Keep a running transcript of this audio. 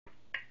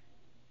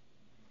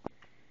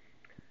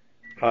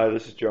Hi,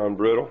 this is John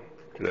Brittle.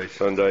 Today's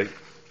Sunday,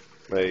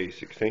 May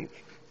 16th.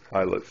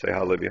 Hi, say hi,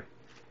 Olivia.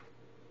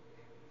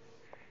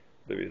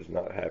 Olivia's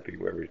not happy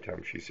every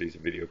time she sees a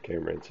video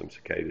camera and some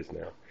cicadas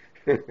now.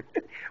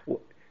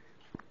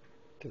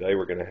 Today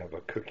we're going to have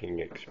a cooking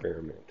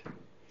experiment.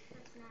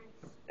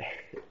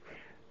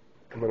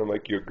 I'm going to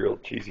make you a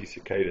grilled cheesy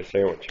cicada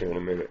sandwich here in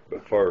a minute,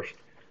 but first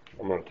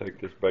I'm going to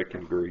take this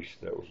bacon grease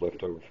that was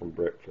left over from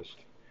breakfast,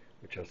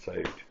 which I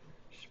saved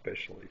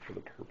especially for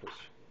the purpose.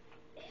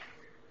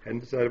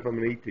 Hadn't decided if I'm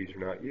going to eat these or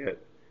not yet,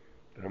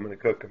 but I'm going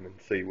to cook them and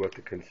see what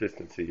the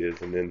consistency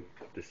is and then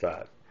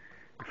decide.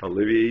 If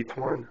Olivia eats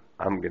one,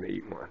 I'm going to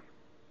eat one.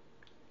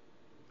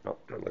 Oh,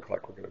 doesn't look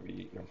like we're going to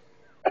be eating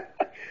them.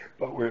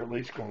 But we're at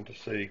least going to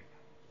see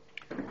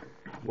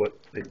what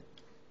they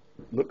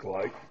look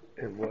like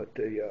and what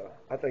they,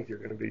 I think they're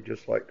going to be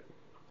just like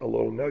a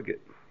little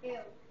nugget. Ew.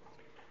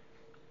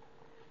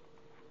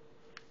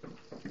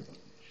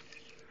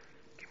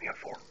 Give me a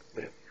fork,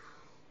 man.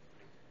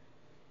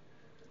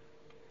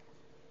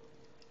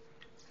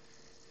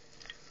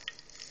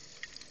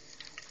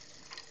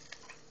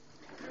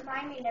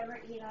 Remind me never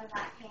to eat out of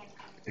that pan.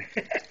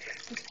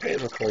 This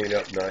pan will clean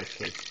up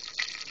nicely.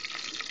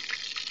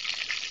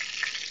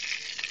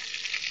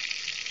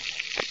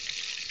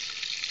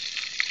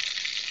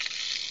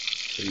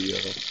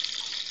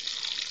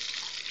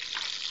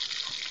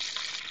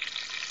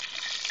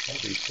 All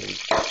these things.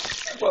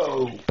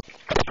 Whoa!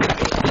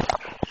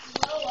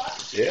 Blow up.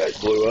 Yeah, it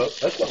blew up.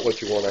 That's not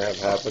what you want to have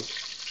happen.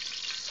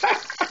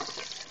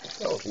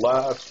 That was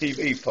live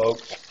TV,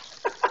 folks.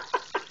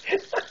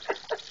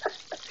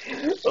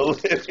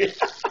 Olivia,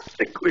 I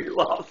think we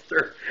lost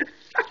her.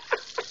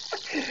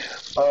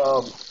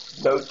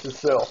 Note to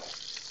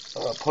self,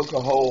 poke a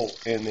hole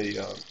in the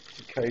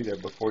cicada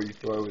before you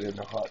throw it in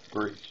the hot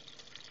grease.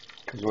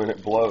 Because when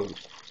it blows,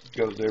 it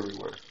goes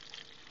everywhere.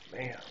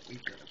 Man, we're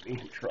going to be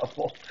in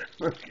trouble.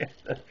 Look at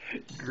the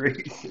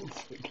grease and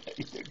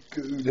cicada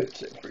goo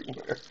that's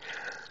everywhere.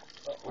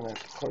 I'm going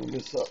to have to clean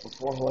this up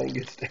before Helene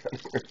gets down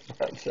here and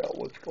finds out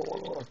what's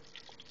going on.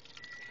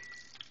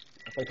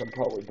 I think I'm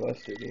probably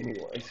busted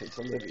anyway since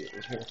Olivia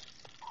was here.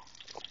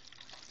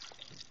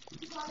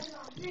 You got it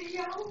on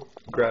video?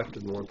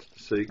 Grafton wants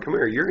to see. Come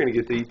here, you're going to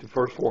get to eat the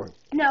first one.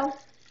 No,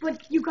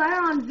 but you got it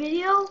on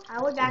video?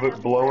 I would back But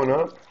up. blowing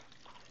up?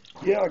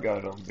 Yeah, I got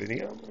it on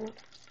video.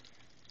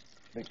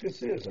 I think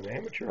this is an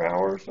amateur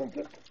hour or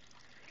something.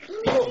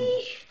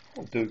 I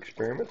don't do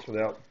experiments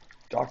without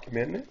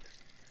documenting it.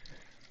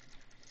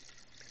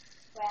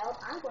 Well,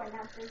 I'm going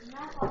downstairs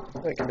now.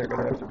 I'm thinking they're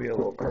going to have to be a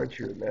little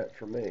crunchier than that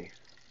for me.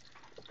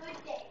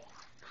 Good day.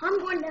 I'm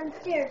going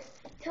downstairs.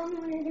 Tell me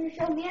when you're going to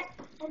show me it.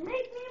 And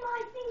make me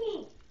my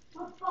thingy.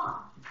 For fun.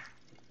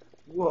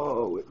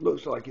 Whoa, it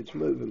looks like it's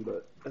moving,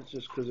 but that's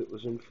just because it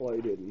was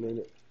inflated and then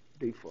it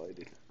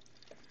deflated.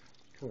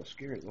 Kind of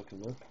scary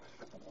looking though.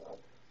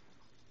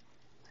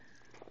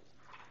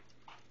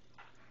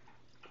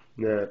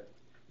 Nah,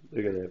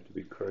 they're going to have to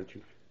be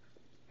crunchy.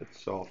 That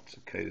soft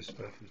cicada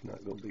stuff is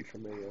not going to be for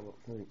me, I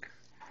don't think.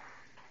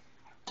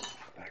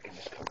 Back in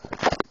this cupboard.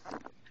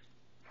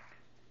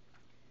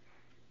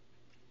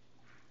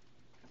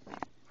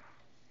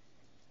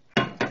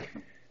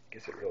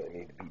 Guess it really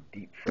need to be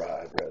deep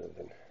fried rather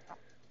than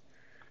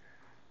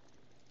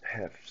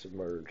half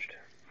submerged.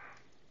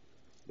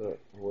 But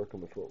we're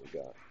working with what we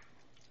got.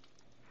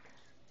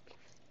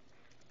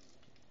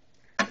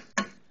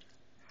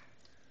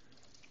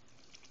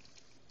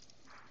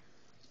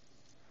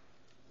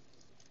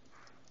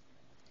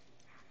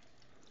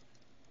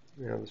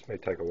 Yeah, this may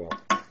take a while.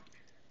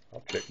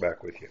 I'll check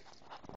back with you.